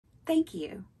Thank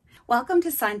you. Welcome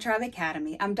to Sign Tribe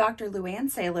Academy. I'm Dr. Luann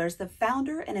Sailors, the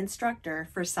founder and instructor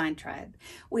for Sign Tribe.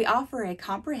 We offer a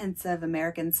comprehensive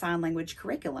American Sign Language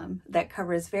curriculum that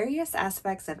covers various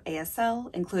aspects of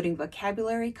ASL, including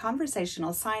vocabulary,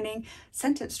 conversational signing,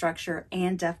 sentence structure,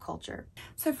 and deaf culture.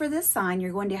 So for this sign,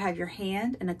 you're going to have your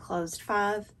hand in a closed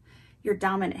 5, your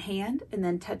dominant hand, and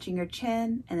then touching your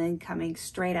chin, and then coming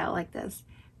straight out like this.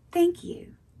 Thank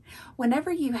you.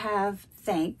 Whenever you have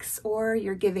thanks or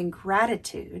you're giving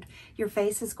gratitude, your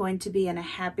face is going to be in a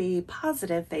happy,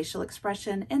 positive facial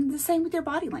expression, and the same with your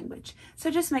body language.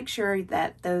 So just make sure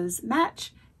that those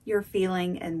match your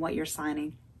feeling and what you're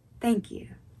signing. Thank you.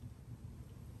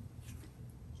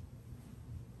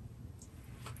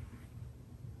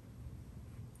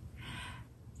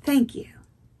 Thank you.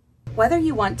 Whether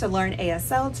you want to learn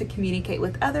ASL to communicate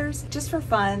with others just for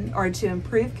fun, or to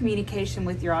improve communication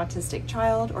with your autistic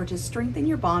child, or to strengthen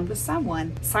your bond with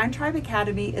someone, Sign Tribe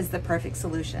Academy is the perfect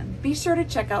solution. Be sure to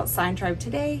check out Sign Tribe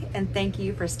today, and thank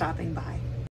you for stopping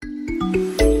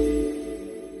by.